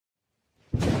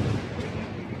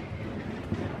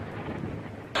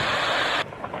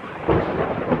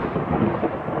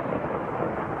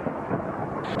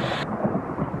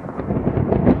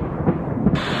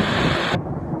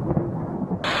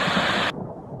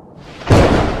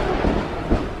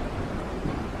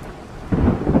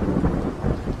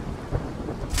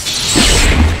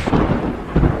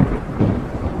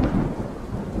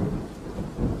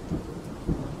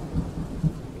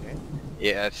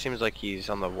Yeah, it seems like he's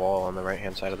on the wall on the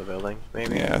right-hand side of the building,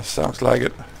 maybe? Yeah, sounds like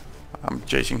it. I'm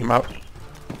chasing him out.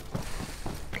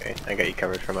 Okay, I got you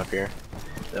covered from up here.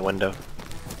 The window.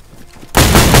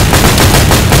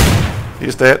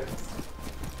 He's dead.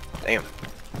 Damn.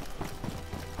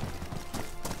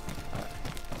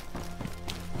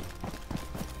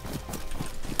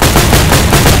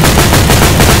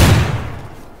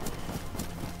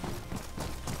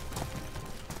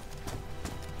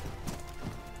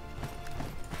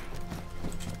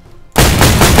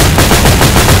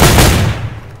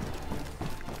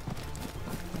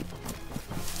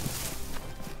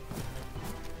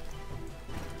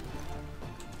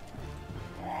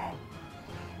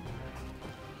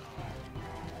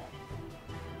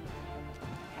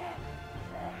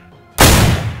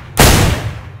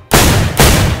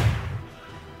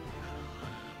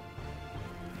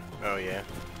 Oh yeah.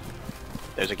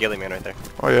 There's a ghillie man right there.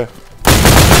 Oh yeah.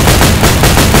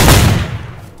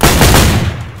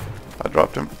 I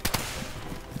dropped him.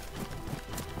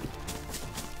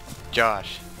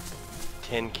 Josh.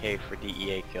 10k for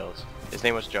DEA kills. His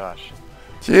name was Josh.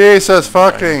 Jesus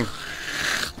fucking!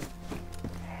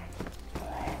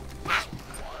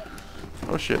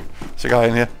 Oh shit. There's a guy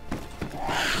in here.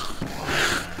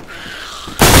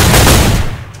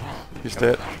 He's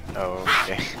dead. Oh,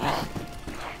 okay.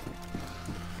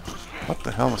 What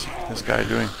the hell is this guy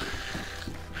doing?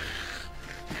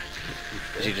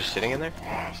 Is he just sitting in there?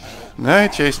 No, he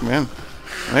chased me in.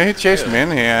 No, he chased me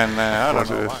in here and I don't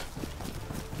know this.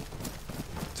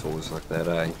 It's always like that,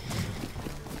 eh?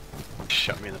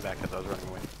 Shot me in the back as I was running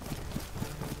away.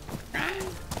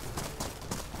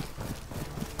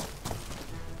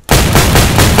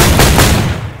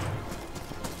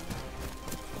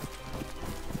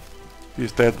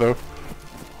 He's dead though.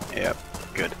 Yep,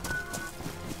 good.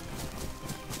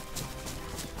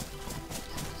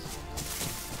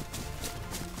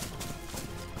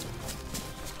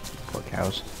 Poor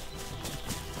cows.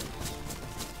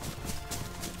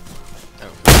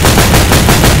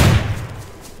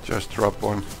 Just drop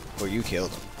one. Well, you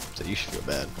killed him, so you should feel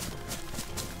bad.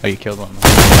 Oh, you killed one.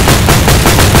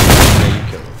 Yeah, you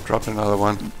killed him. Drop another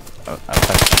one. Oh, I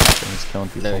thought he's killing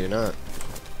people. No, you're not.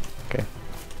 Okay.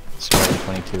 Spider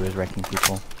 22 is wrecking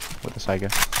people with the SAIGA.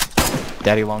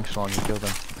 Daddy Long Schlong, you killed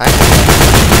him.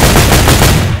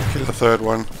 Kill the third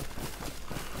one.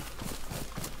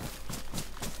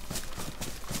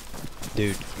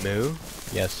 Dude, Moo?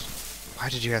 Yes. Why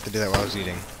did you have to do that while I was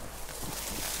eating?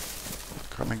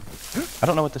 Coming. I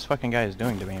don't know what this fucking guy is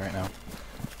doing to me right now.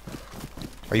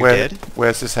 Are you dead?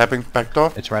 Where's this happening? Back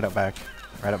door? It's right out back.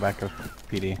 Right out back of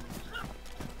PD.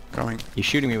 Coming. He's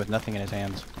shooting me with nothing in his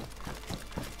hands.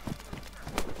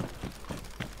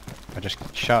 I just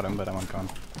shot him, but I'm uncon.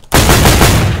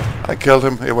 I killed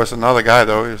him. It was another guy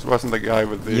though. It wasn't the guy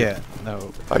with the... Yeah,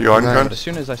 no. Are you on No, gun? But as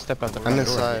soon as I step out the I'm front door,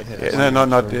 inside. he Yeah, hits. no,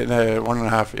 not in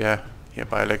 1.5. Yeah, here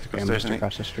by electrical Okay, I'm just station.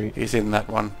 across the street. He's in that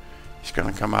one. He's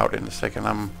gonna come out in a second.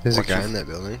 There's a guy in that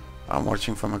building. I'm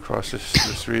watching from across the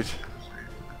street.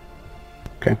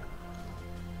 Okay.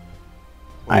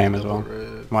 I am as well.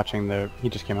 Watching the... He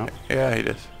just came out. Yeah, he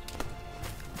did.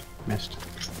 Missed.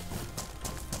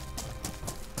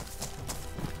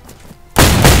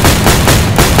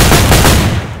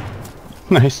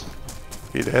 Nice.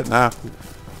 He dead now.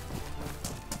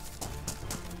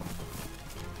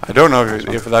 I don't know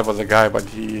if that was a guy, but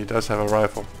he does have a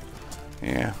rifle.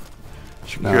 Yeah.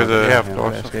 Secure the half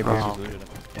door.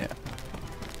 Yeah.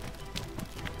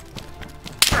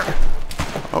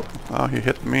 Oh, he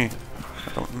hit me.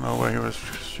 I don't know where he was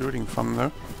shooting from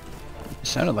though. It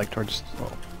sounded like towards...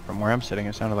 Well, from where I'm sitting,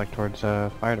 it sounded like towards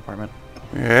fire department.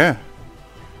 Yeah.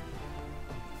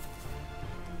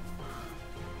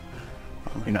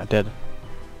 You're not dead.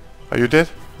 Are you dead?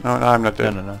 No, no, I'm not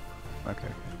dead. No. Okay.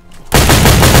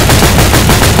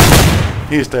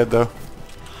 He's dead though.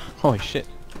 Holy shit.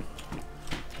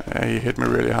 He hit me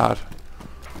really hard.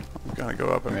 I'm gonna go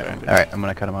up and Yeah. land. Alright, I'm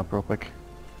gonna cut him up real quick.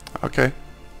 Okay.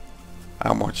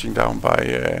 I'm watching down by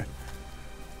the...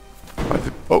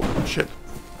 Oh, shit.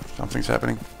 Something's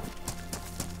happening.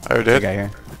 Are you There's a dead? guy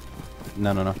here.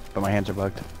 No. But my hands are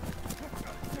bugged.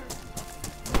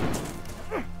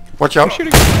 Watch out!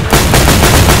 Shooting.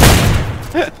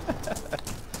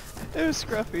 It was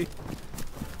scruffy.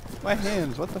 My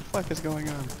hands, what the fuck is going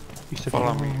on?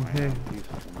 Follow me. Hey.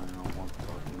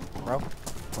 Bro,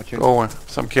 what's your... Oh,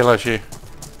 some killer shit.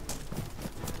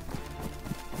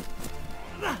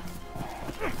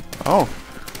 Oh,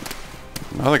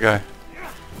 another guy.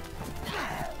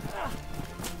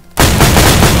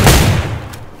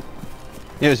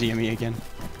 It was me again.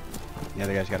 The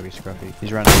other guy's gotta be scruffy.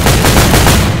 He's running.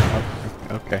 Oh,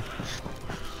 okay.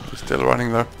 He's still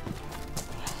running though.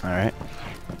 Alright.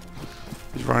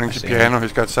 He's running I to see piano.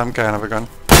 He's got some kind of a gun.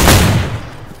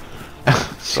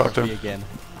 Dropped him. Scruffy again.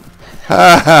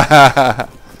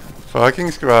 Fucking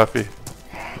Scruffy.